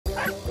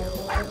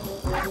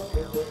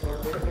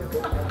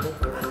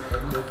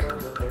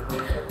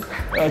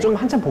좀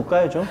한참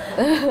볼까요, 좀?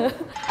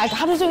 아,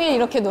 하루 종일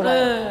이렇게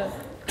놀아요.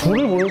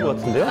 둘을 보는 것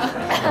같은데요?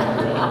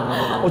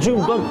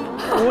 지금 난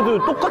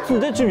이것도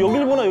똑같은데? 지금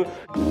여기를 보나?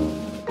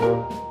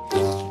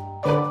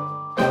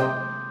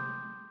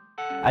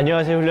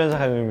 안녕하세요, 훈련사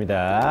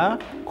강형욱입니다.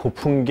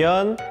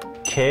 고풍견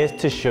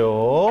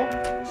게스트쇼.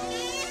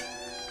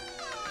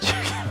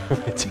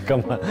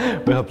 잠깐만,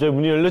 왜 갑자기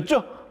문이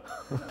열렸죠?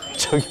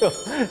 저기요.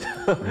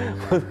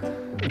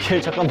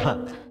 개,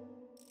 잠깐만.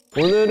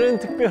 오늘은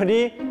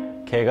특별히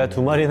개가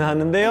 2마리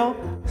나왔는데요.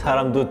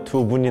 사람도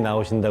 2분이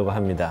나오신다고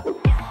합니다.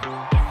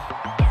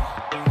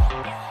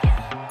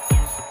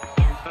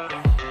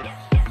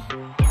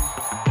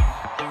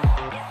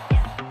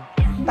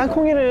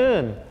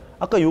 땅콩이는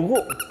아까 요거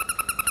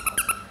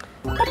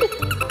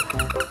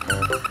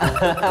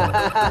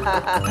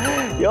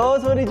요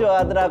소리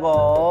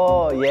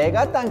좋아하더라고.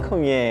 얘가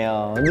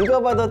땅콩이에요.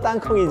 누가 봐도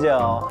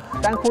땅콩이죠.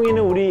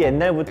 땅콩이는 우리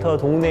옛날부터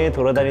동네에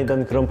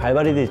돌아다니던 그런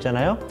발발이들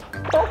있잖아요.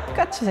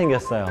 똑같이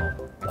생겼어요.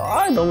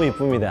 너무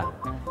이쁩니다.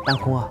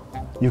 땅콩아,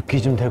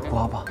 육기 좀 데리고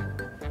와봐.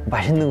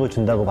 맛있는 거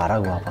준다고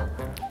말하고 와봐.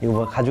 이거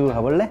뭐 가지고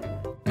가볼래?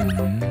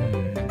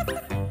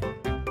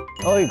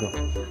 어이구,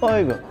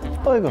 어이구,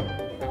 어이구,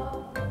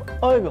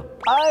 어이구,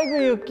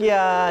 아이고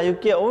육기야,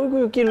 육기야, 어이구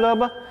육기 일로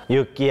와봐.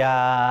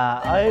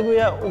 육기야,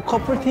 아이고야,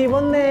 커플티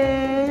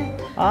입었네.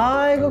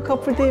 아이고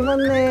커플티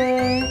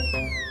입었네.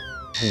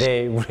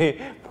 네, 우리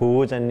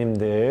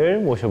보호자님들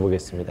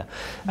모셔보겠습니다.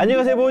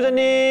 안녕하세요,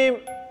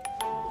 보호자님.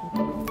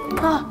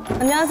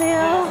 안녕하세요.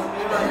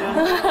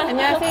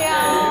 안녕하세요.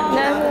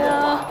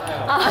 안녕하세요.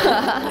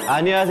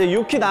 안녕하세요.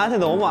 유키 나한테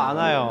너무 안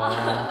와요.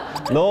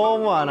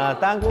 너무 안 와.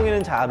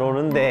 땅콩이는 잘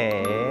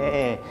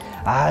오는데.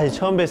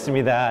 처음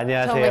뵙습니다.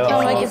 안녕하세요.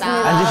 처음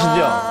뵙겠습니다.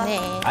 앉으시죠. 네.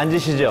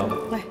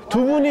 앉으시죠. 네.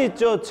 두 분이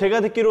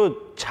제가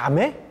듣기로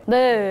자매?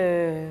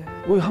 네.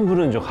 한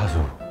분은 가수,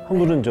 한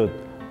분은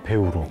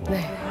배우로.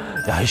 네.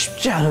 야,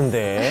 쉽지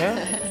않은데.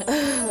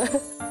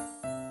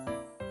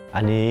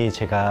 아니,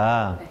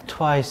 제가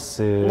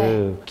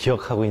트와이스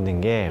기억하고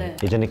있는 게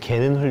예전에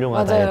개는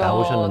훌륭하다에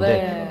나오셨는데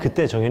네.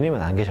 그때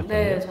정연님은 안 계셨거든요.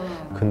 네, 저는.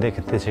 근데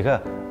그때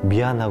제가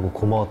미안하고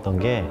고마웠던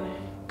게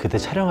그때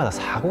촬영하다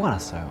사고가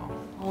났어요.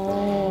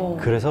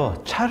 그래서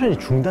촬영이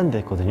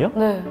중단됐거든요.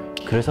 네.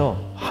 그래서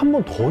한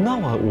번 더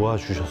나와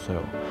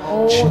주셨어요.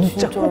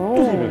 진짜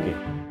꼭두 새벽에.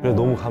 그래서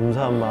너무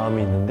감사한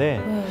마음이 있는데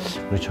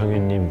우리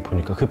정연님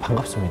보니까 그게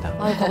반갑습니다.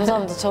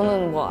 감사합니다.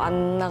 저는 뭐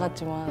안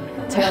나갔지만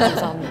제가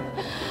감사합니다.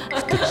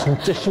 그때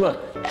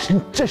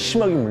진짜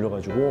심하게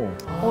물려가지고.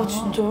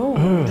 진짜요?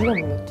 누가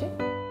물렸지?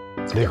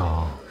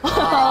 내가.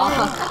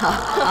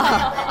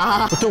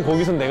 보통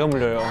거기선 내가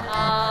물려요.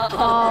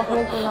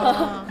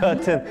 그랬구나.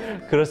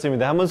 하여튼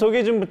그렇습니다. 한번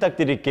소개 좀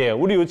부탁드릴게요.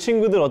 우리 이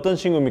친구들 어떤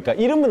친구입니까?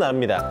 이름은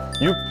압니다.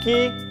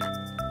 육기,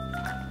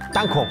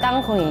 땅콩.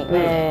 땅콩이.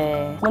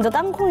 네. 먼저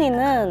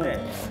땅콩이는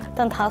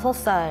일단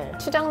 5살.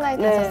 추정 나이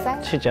네.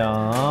 5살?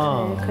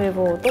 치정.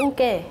 그리고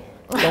똥개.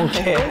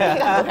 똥개.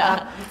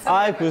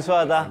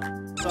 구수하다.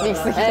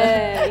 믹스.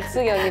 네,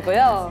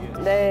 익숙견이고요.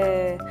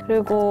 네.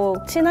 그리고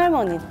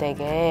친할머니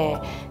댁에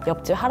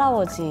옆집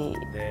할아버지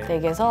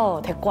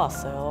댁에서 데리고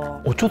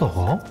왔어요.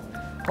 어쩌다가?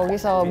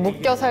 거기서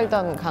묶여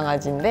살던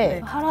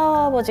강아지인데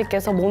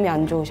할아버지께서 몸이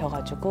안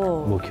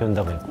좋으셔가지고 뭐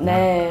키운다고 했구나.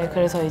 네,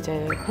 그래서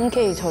이제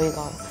흔쾌히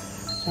저희가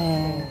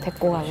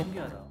데리고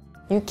가겠다.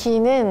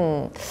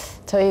 유키는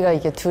저희가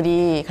이게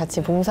둘이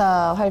같이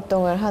봉사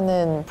활동을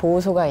하는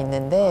보호소가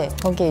있는데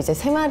거기에 이제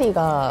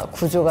 3마리가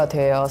구조가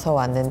되어서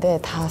왔는데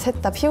다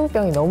셋 다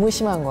피부병이 너무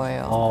심한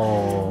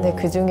거예요. 근데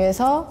그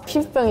중에서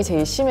피부병이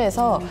제일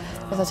심해서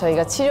그래서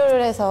저희가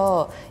치료를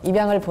해서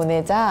입양을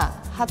보내자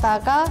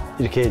하다가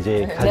이렇게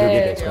이제 가족이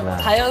됐구나.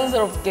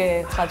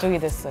 자연스럽게 가족이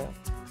됐어요.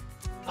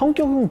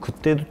 성격은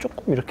그때도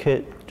조금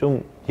이렇게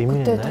좀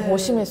예민했나요? 그때 더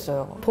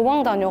심했어요.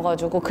 도망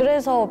다녀가지고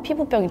그래서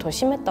피부병이 더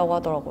심했다고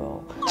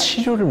하더라고요.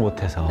 치료를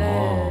못해서.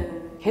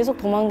 계속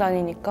도망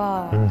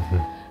다니니까.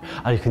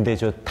 아니 근데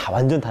다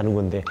완전 다른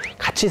건데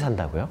같이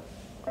산다고요?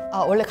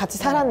 원래 같이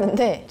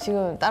살았는데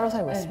지금 따로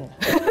살고 있습니다.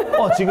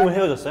 지금은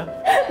헤어졌어요?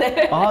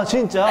 네.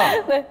 진짜?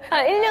 네,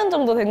 한 1년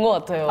정도 된 것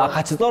같아요.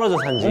 같이 떨어져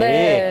산지?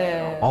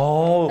 네.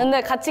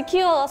 근데 같이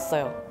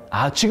키워왔어요.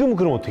 지금은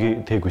그럼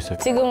어떻게 되고 있어요?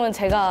 지금은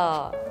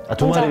제가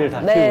 2마리를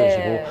다 키우고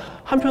계시고.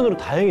 한편으로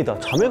다행이다.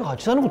 자매가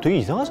같이 사는 거 되게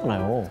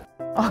이상하잖아요.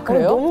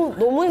 그래요?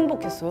 너무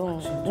행복했어요.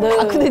 네.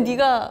 근데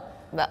네가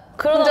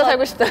혼자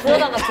살고 싶다.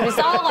 그러다가 둘이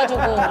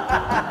싸워가지고.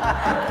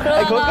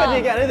 거기까지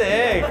얘기 안 해도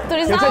돼.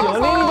 둘이 진짜 싸워서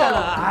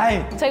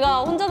연예인이잖아.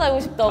 제가 혼자 살고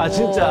싶다고.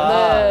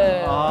 진짜?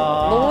 네.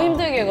 너무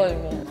힘들게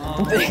해가지고.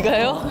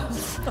 내가요?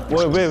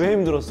 왜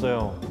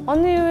힘들었어요?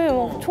 아니,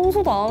 막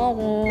청소도 안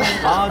하고.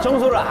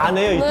 청소를 안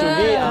해요, 이쪽이?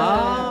 네.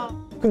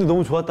 근데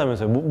너무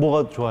좋았다면서요?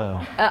 뭐가 좋아요?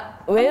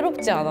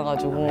 외롭지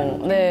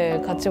않아가지고.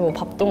 네, 같이 뭐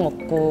밥도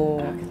먹고.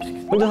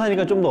 혼자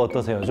사니까 좀 더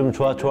어떠세요? 좀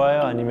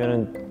좋아요?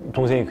 아니면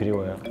동생이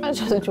그리워요?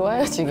 저도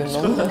좋아요, 지금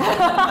너무.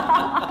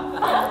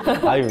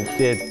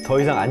 이제 더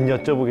이상 안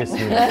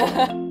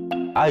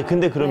여쭤보겠습니다.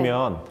 근데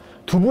그러면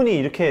두 분이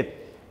이렇게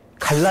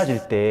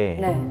갈라질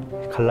때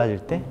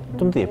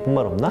좀 더 예쁜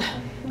말 없나?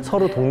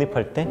 서로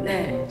독립할 때?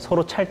 네.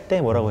 서로 찰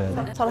때 뭐라고 해야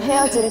돼? 서로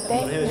헤어질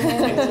때?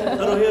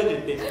 서로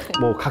헤어질 때.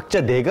 뭐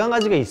각자 네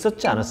강아지가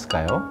있었지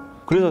않았을까요?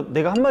 그래서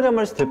내가 한 마리 한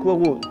마리씩 데리고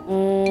가고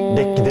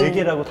네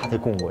개라고 다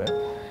데리고 온 거예요?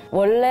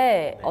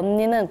 원래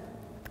언니는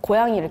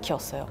고양이를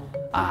키웠어요.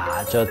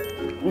 아, 저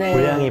네.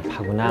 고양이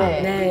파구나.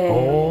 네. 네.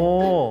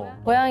 오.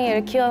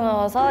 고양이를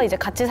키워서 이제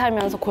같이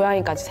살면서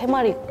고양이까지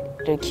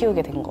 3마리를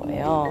키우게 된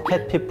거예요.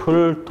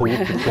 펫피플,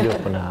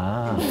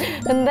 도기피플이었구나.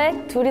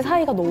 근데 둘이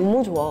사이가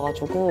너무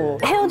좋아가지고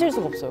헤어질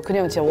수가 없어요.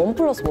 그냥 진짜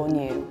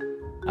 1+1이에요.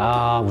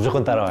 아,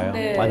 무조건 따라와요?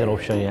 네. 완전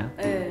옵션이야?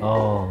 네.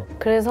 그래서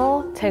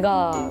그래서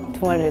제가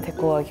 2마리를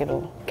데리고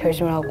가기로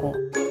결심을 하고.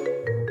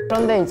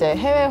 그런데 이제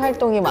해외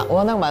활동이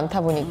워낙 많다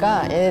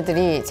보니까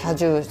얘네들이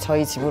자주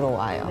저희 집으로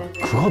와요.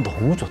 그거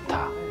너무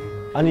좋다.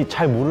 아니,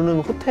 잘 모르는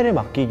호텔에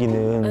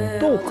맡기기는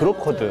또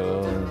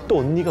그렇거든. 또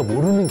언니가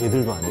모르는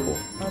개들도 아니고.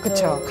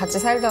 그쵸. 같이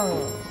살던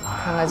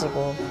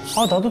강아지고.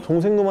 아, 나도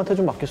동생 놈한테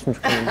좀 맡겼으면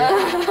좋겠는데.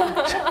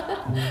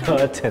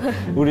 여하튼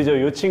우리 저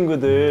요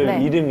친구들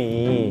네.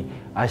 이름이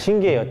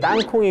신기해요.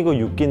 땅콩이고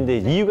육기인데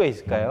이유가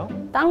있을까요?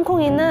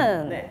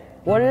 땅콩이는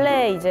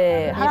원래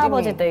이제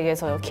할아버지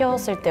댁에서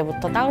키웠을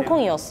때부터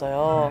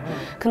땅콩이었어요.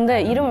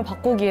 근데 이름을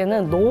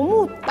바꾸기에는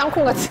너무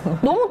땅콩 같은 거.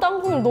 너무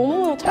땅콩이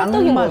너무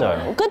찰떡인 맞아요.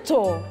 거예요.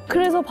 그쵸?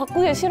 그래서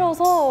바꾸기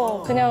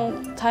싫어서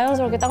그냥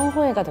자연스럽게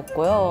땅콩이가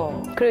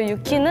됐고요. 그리고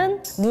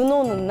유키는 눈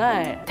오는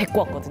날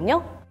데리고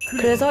왔거든요.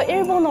 그래서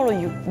일본어로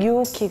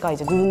유키가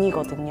이제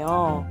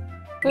눈이거든요.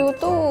 그리고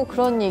또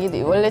그런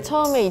얘기도 원래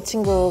처음에 이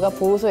친구가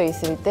보호소에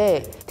있을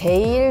때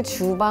데일,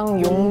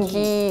 주방,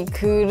 용기,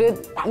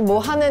 그릇 뭐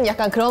하는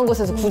약간 그런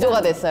곳에서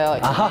구조가 됐어요.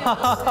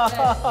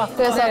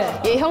 그래서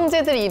얘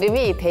형제들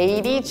이름이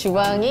데일이,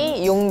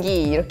 주방이,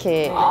 용기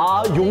이렇게.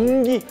 아,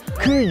 용기.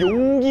 그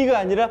용기가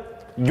아니라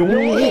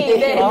용기.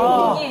 네,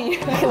 아. 용기.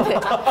 근데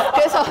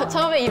그래서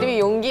처음에 이름이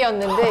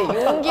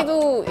용기였는데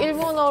용기도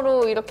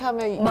일본어로 이렇게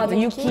하면 맞아,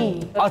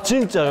 유키. 아,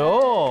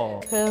 진짜요?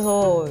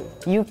 그래서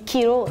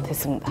유키로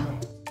됐습니다.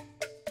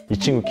 이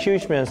친구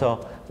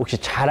키우시면서 혹시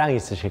자랑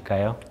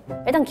있으실까요?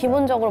 일단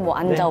기본적으로 뭐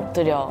앉아 네.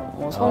 엎드려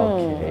뭐 손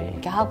오케이.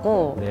 이렇게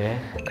하고 네.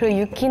 그리고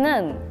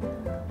유키는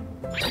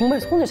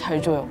정말 손을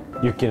잘 줘요.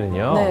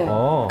 육기는요? 네.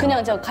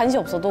 그냥 제가 간식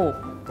없어도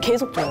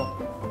계속 줘요.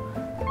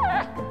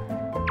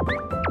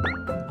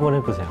 한번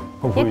해보세요.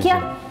 한번 보여주세요.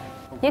 유키야,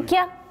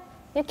 유키야,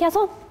 유키야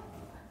손.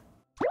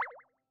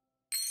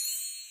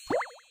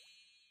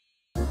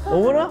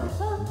 어머나?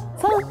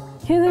 손.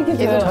 계속 이렇게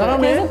줘요.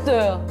 잘하네. 계속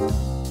줘요.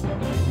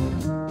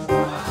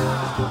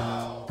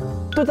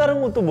 또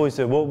다른 건 또 뭐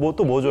있어요?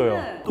 또 뭐 줘요?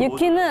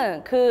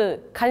 유키는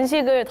그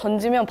간식을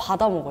던지면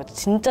받아 먹어요.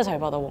 진짜 잘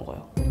받아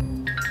먹어요.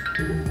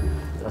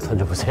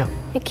 던져보세요.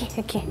 유키,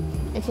 유키,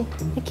 이렇게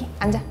유키.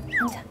 앉아.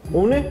 앉아.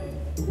 오늘?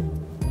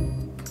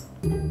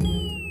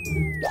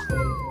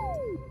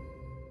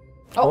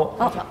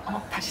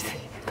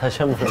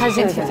 다시 한 번.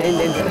 다시 해주세요.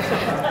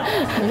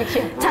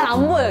 잘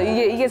안 보여.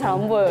 이게 잘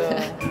안 보여요.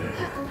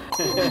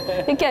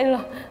 유키야 일로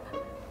와.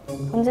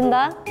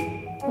 던진다.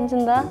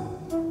 던진다.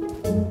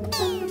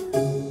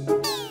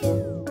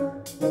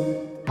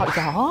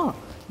 야,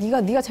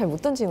 네가 잘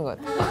못 던지는 것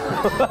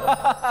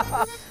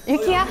같아.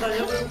 유키야,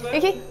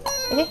 유키,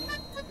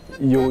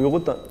 유키.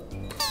 요것도.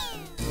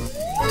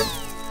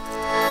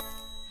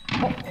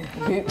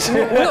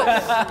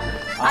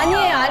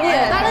 아니에요.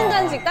 다른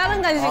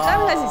간식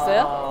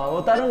있어요?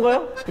 뭐 다른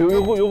거요?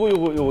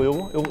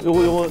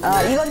 요거.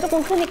 아, 이건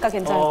조금 크니까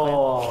괜찮을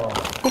거예요.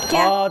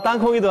 유키야? 아,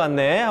 땅콩이도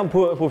왔네.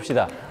 한번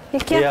봅시다.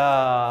 유키야?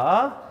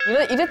 이야.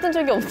 이랬던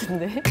적이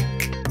없는데.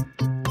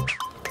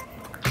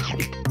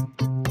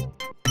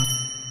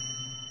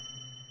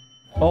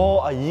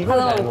 이걸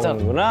하나 잘 먹죠.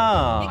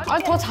 먹는구나.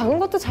 더 작은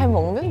것도 잘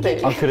먹는데.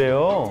 아,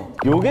 그래요?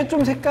 요게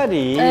좀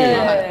색깔이.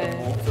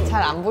 네.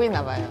 잘 안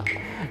보이나 봐요.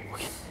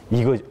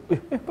 이거.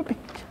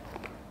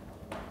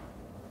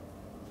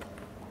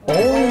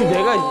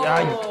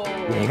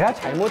 내가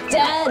잘못.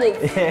 짠!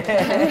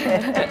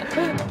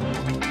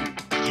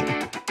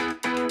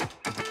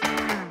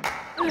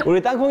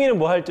 우리 땅콩이는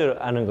뭐 할 줄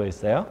아는 거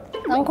있어요?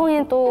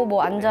 땅콩이는 또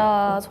뭐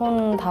앉아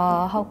손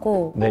다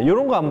하고 네,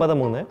 요런 거 안 받아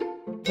먹나요?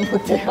 못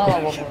받아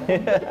먹어요.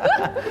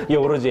 이게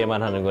오로지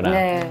얘만 하는구나.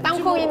 네.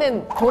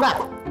 땅콩이는 돌아.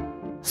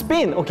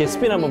 스핀! 오케이,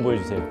 스핀 한번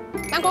보여주세요.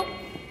 땅콩,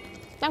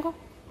 땅콩,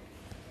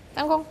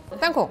 땅콩,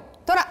 땅콩,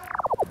 돌아.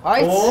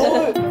 아이씨.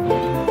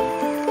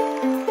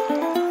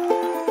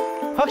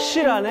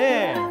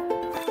 확실하네.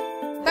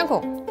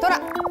 땅콩, 돌아.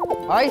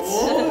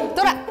 아이씨.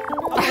 돌아.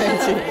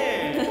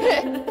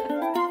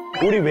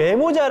 우리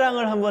외모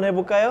자랑을 한번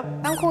해볼까요?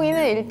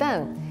 땅콩이는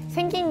일단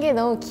생긴 게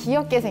너무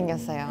귀엽게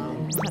생겼어요.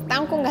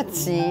 땅콩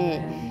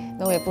같이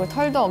너무 예쁘고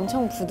털도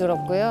엄청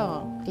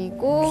부드럽고요.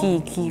 그리고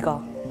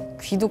귀가.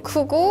 귀도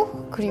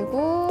크고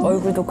그리고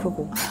얼굴도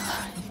크고.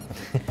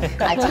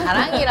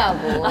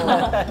 자랑이라고.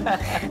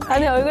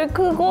 아니, 얼굴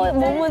크고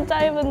몸은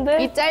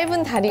짧은데. 이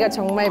짧은 다리가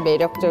정말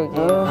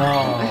매력적이에요.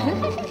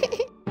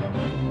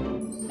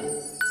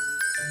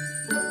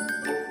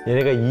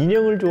 얘네가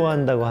인형을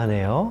좋아한다고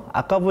하네요.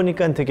 아까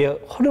보니까 되게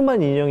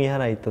허름한 인형이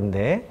하나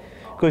있던데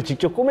그걸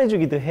직접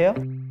꼬매주기도 해요?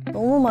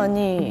 너무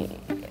많이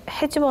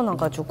헤집어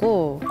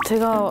놔가지고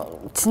제가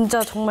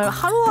진짜 정말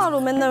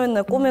하루하루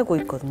맨날 꼬매고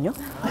있거든요.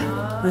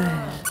 네.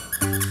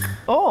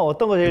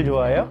 어떤 거 제일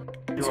좋아해요?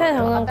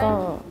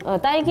 최장난감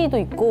딸기도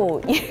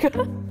있고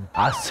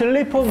아,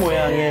 슬리퍼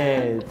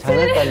모양의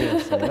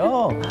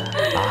장난감이었어요?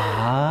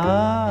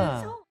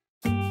 아.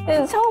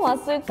 처음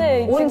왔을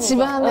때 온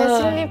집안의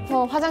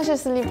슬리퍼, 화장실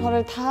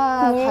슬리퍼를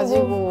다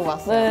가지고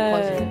왔어요.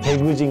 네.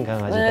 배구진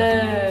강아지다.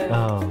 네.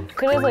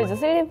 그래서 이제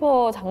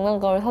슬리퍼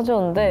장난감을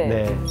사줬는데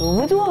네.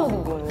 너무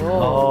좋아하는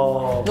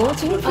거예요. 너무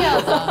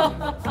창피하다.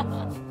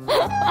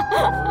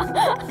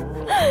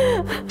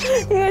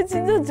 이거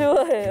진짜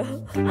좋아해요.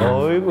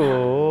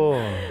 어이구.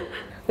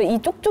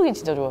 이 쪽쪽이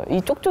진짜 좋아요. 이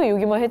쪽쪽이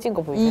여기만 해진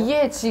거 보이세요?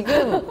 이게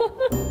지금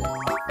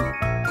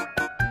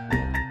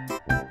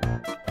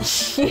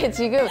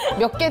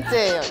몇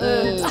개째예요?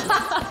 이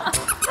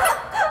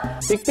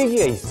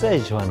삑삑이가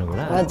있어야지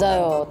좋아하는구나.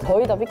 맞아요.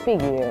 거의 다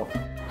삑삑이에요.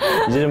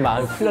 이제 좀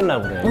마음이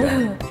풀렸나 보네요.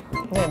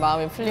 네,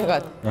 마음이 풀린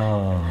것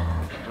같아요.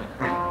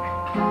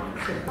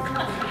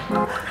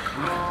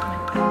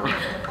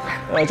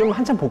 좀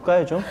한참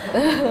볼까요, 좀?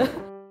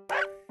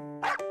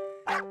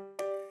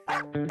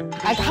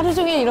 하루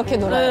종일 이렇게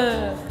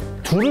놀아요.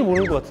 둘을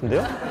보는 것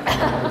같은데요?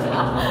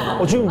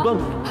 지금 난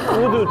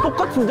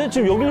똑같은데?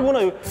 지금 여길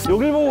보나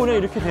여길 보고 그냥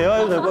이렇게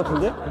대화해도 될 것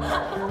같은데?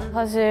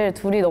 사실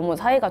둘이 너무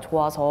사이가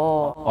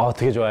좋아서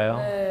되게 좋아요.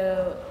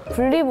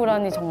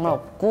 분리불안이 정말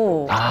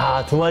없고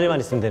두 마리만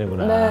있으면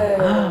되는구나. 네.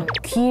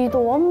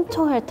 귀도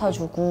엄청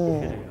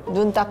핥아주고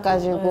눈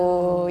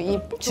닦아주고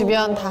입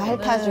주변 다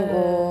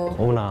핥아주고.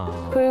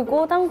 어머나.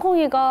 그리고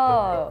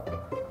땅콩이가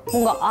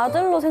뭔가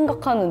아들로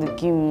생각하는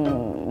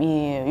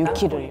느낌이에요,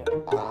 유키를.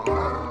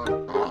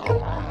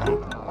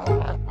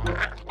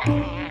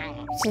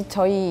 혹시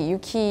저희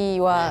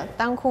유키와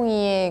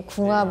땅콩이의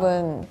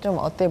궁합은 좀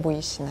어때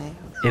보이시나요?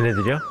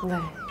 얘네들이요? 네.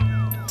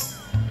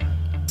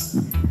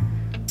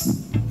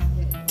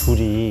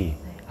 둘이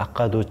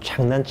아까도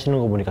장난치는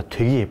거 보니까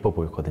되게 예뻐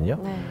보였거든요.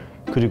 네.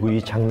 그리고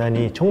이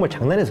장난이 정말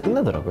장난에서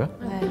끝나더라고요.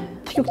 네.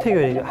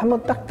 티격태격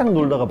한번 딱딱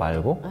놀다가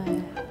말고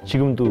네.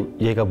 지금도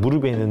얘가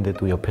무릎에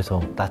있는데도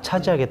옆에서 나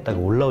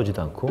차지하겠다고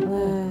올라오지도 않고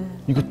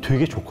이거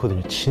되게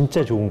좋거든요.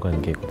 진짜 좋은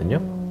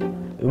관계거든요.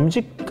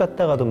 음식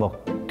갖다가도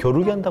막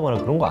겨루기 한다거나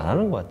그런 거 안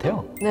하는 것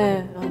같아요.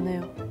 네, 안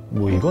해요.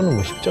 뭐 이거는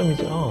뭐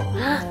 10점이죠.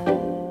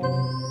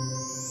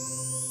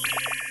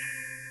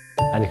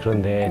 아니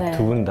그런데 네.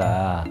 두 분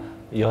다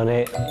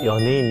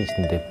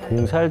연예인이신데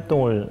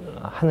봉사활동을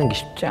하는 게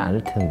쉽지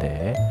않을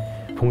텐데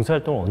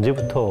봉사활동을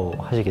언제부터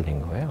하시게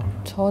된 거예요?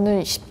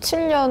 저는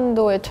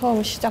 17년도에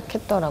처음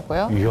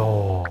시작했더라고요.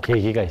 이야,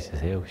 계기가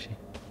있으세요 혹시?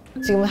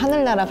 지금은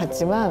하늘나라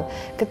같지만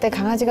그때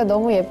강아지가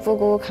너무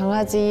예쁘고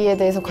강아지에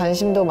대해서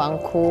관심도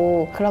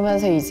많고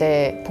그러면서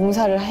이제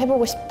봉사를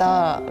해보고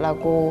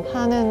싶다라고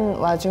하는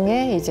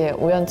와중에 이제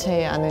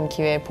우연치 않은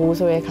기회에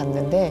보호소에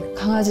갔는데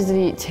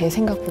강아지들이 제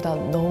생각보다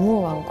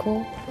너무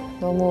많고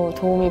너무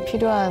도움이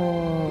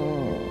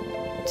필요한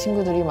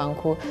친구들이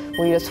많고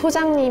오히려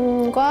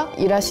소장님과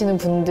일하시는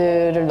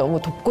분들을 너무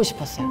돕고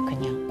싶었어요,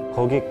 그냥.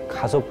 거기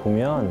가서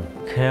보면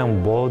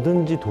그냥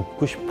뭐든지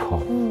돕고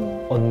싶어.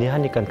 언니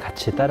하니까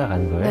같이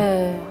따라간 거예요?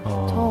 네.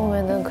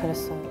 처음에는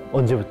그랬어요.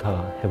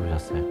 언제부터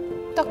해보셨어요?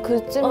 딱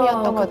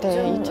그쯤이었던 것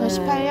같아요. 그쯤?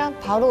 2018년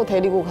바로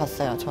데리고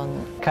갔어요,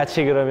 저는.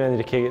 같이 그러면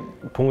이렇게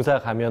봉사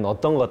가면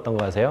어떤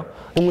거 하세요?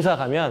 봉사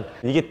가면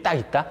이게 딱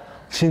있다?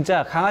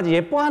 진짜 강아지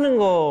예뻐하는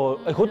거,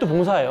 그것도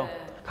봉사예요.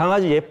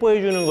 강아지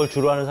예뻐해주는 걸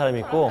주로 하는 사람이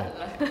있고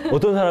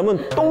어떤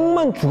사람은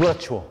똥만 죽어라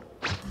치워.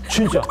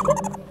 진짜.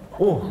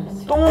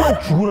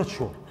 똥만 죽어라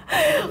치워.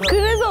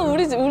 그래서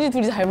우리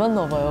둘이 잘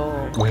맞나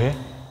봐요. 왜?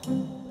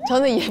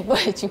 저는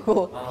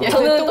예뻐해주고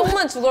저는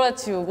똥만 죽어라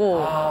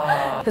치우고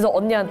그래서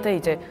언니한테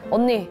이제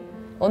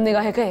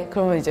언니가 해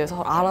그러면 이제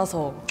서로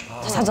알아서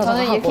자자자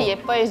저는 하고 이렇게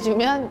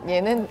예뻐해주면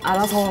얘는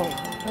알아서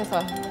해서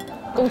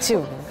꽁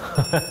치우고.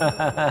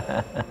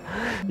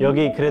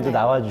 여기 그래도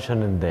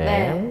나와주셨는데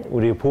네.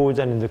 우리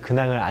보호자님들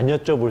근황을 안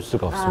여쭤볼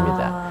수가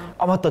없습니다.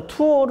 맞다.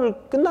 투어를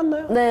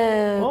끝났나요?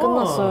 네,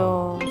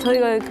 끝났어요.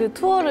 저희가 그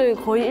투어를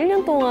거의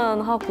 1년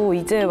동안 하고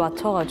이제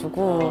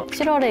마쳐가지고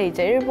 7월에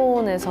이제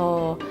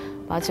일본에서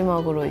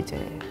마지막으로 이제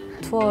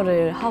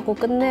투어를 하고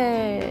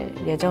끝낼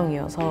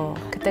예정이어서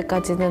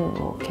그때까지는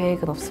뭐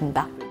계획은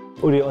없습니다.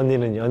 우리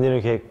언니는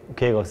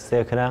계획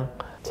없으세요? 그냥?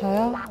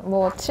 저요?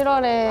 뭐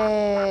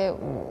 7월에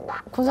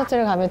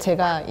콘서트를 가면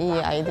제가 이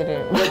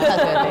아이들을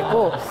맡아줘야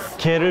되고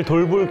걔를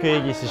돌볼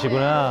계획이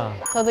있으시구나.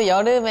 저도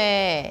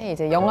여름에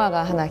이제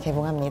영화가 하나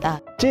개봉합니다.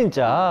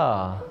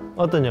 진짜?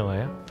 어떤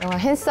영화예요? 영화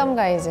핸섬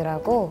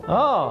가이즈라고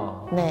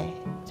네,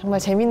 정말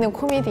재밌는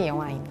코미디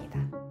영화입니다.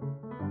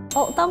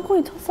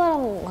 땅콩이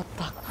첫사랑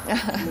같다.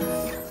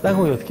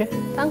 땅콩이 어떻게?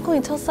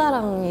 땅콩이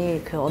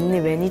첫사랑이 그 언니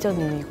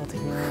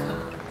매니저님이거든요.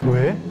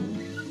 왜?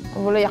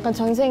 물론 약간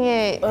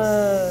전생의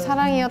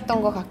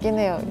사랑이었던 것 같긴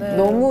해요. 네.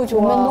 너무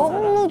좋아.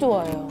 너무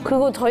좋아요.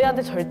 그리고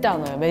저희한테 절대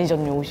안 와요,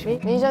 매니저님 오시면.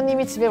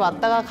 매니저님이 집에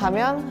왔다가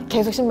가면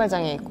계속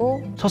신발장에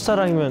있고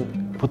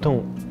첫사랑이면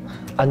보통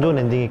안 좋은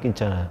엔딩이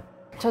있잖아요.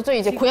 저쪽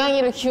이제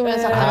고양이를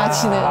키우면서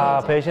강아지는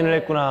아, 배신을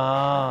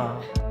했구나.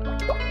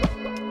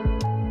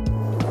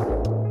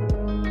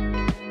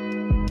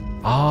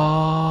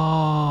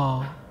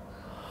 아.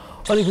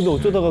 아니, 근데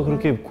어쩌다가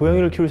그렇게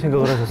고양이를 키울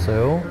생각을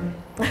하셨어요?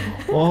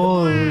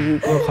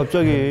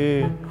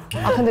 갑자기.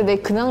 아 근데 내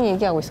근황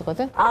얘기하고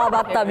있었거든? 아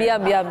맞다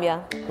미안.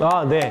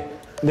 아, 네.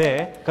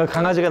 네.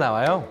 강아지가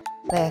나와요?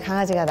 네,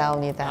 강아지가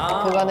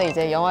나옵니다. 그거는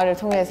이제 영화를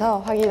통해서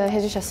확인을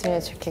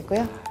해주셨으면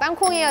좋겠고요.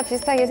 땅콩이와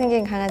비슷하게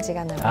생긴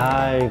강아지가 나와요.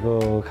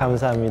 아이고,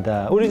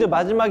 감사합니다. 우리 저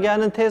마지막에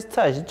하는 테스트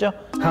아시죠?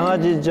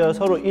 강아지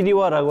서로 이리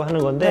와라고 하는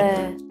건데.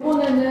 네.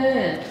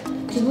 이번에는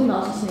두 분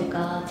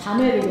나오셨으니까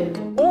자매를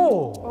뵙는.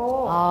 오!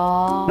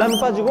 아, 라면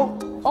빠지고?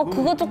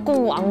 그거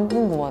조금 안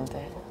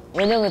궁금한데.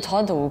 왜냐면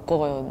저한테 올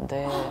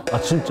거였는데. 아,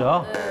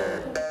 진짜?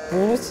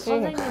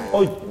 모르지.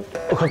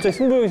 갑자기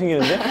승부욕이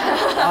생기는데?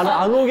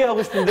 안 오게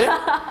하고 싶은데?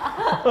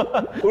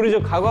 우리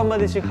저 각오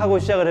한마디씩 하고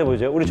시작을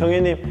해보죠. 우리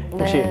정연님,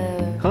 혹시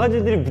네.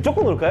 강아지들이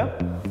무조건 올까요?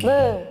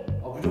 네.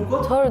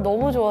 무조건? 저를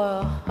너무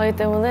좋아하기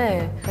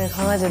때문에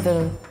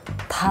강아지들은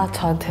다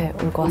저한테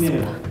올 것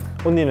같습니다.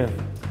 언니는?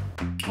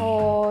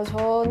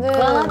 저는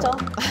불안하죠?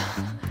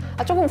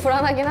 조금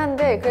불안하긴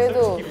한데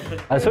그래도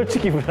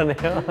솔직히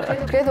불안해요.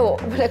 그래도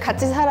원래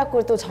같이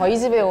살았고 또 저희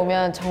집에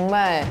오면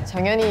정말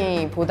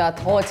정연이보다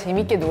더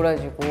재밌게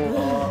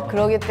놀아주고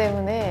그러기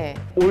때문에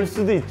올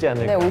수도 있지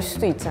않을까? 네, 올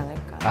수도 있지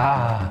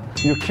않을까.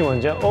 유키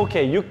먼저?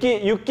 오케이,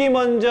 유키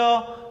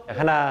먼저.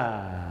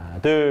 하나,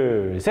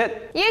 둘,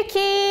 셋.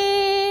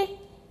 유키!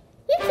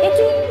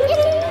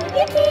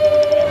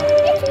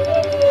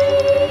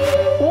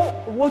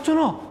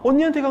 왔잖아.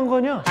 언니한테 간 거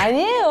아니야?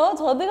 아니에요.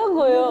 저한테 간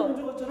거예요.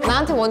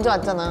 나한테 먼저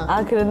왔잖아.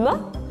 아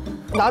그랬나?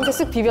 나한테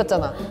쓱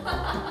비볐잖아.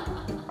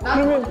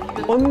 그러면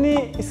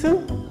언니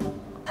승?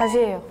 다시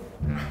해요.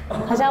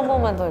 다시 한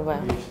번만 더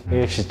해봐요.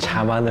 역시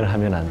자만을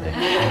하면 안 돼.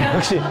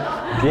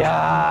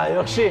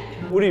 역시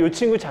우리 요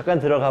친구 잠깐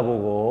들어가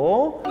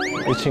보고,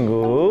 이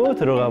친구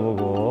들어가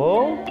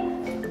보고.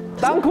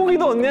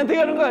 땅콩이도 언니한테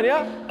가는 거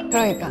아니야?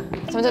 그러니까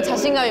점점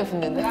자신감이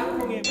붙는데.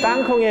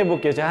 땅콩이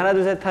해볼게요. 자, 하나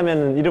둘 셋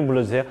하면 이름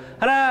불러주세요.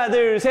 하나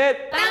둘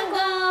셋. 땅콩!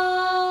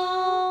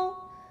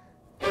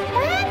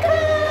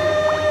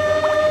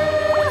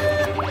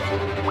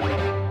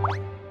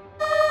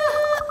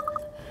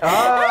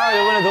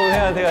 이번에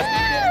동생한테 갔어.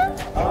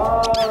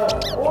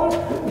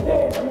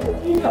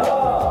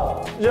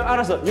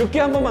 알았어. 6개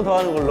한 번만 더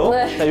하는 걸로.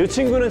 네. 자, 이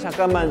친구는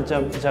잠깐만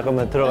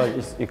들어가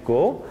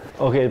있고.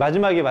 오케이,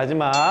 마지막.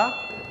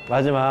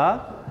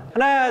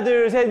 하나,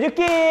 둘, 셋,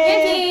 6개.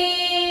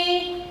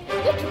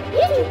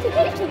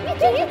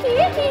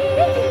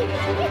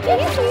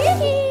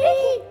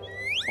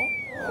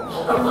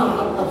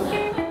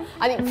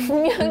 아니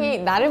분명히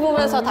나를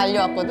보면서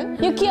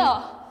달려왔거든?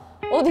 유키야!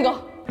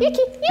 어디가?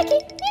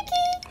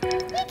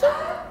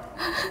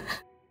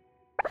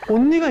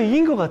 언니가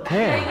이긴 것 같아.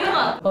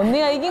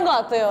 언니가 이긴 것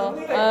같아요.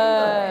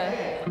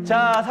 네.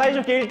 자,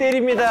 사이좋게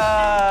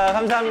 1대1입니다.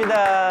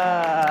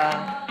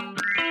 감사합니다.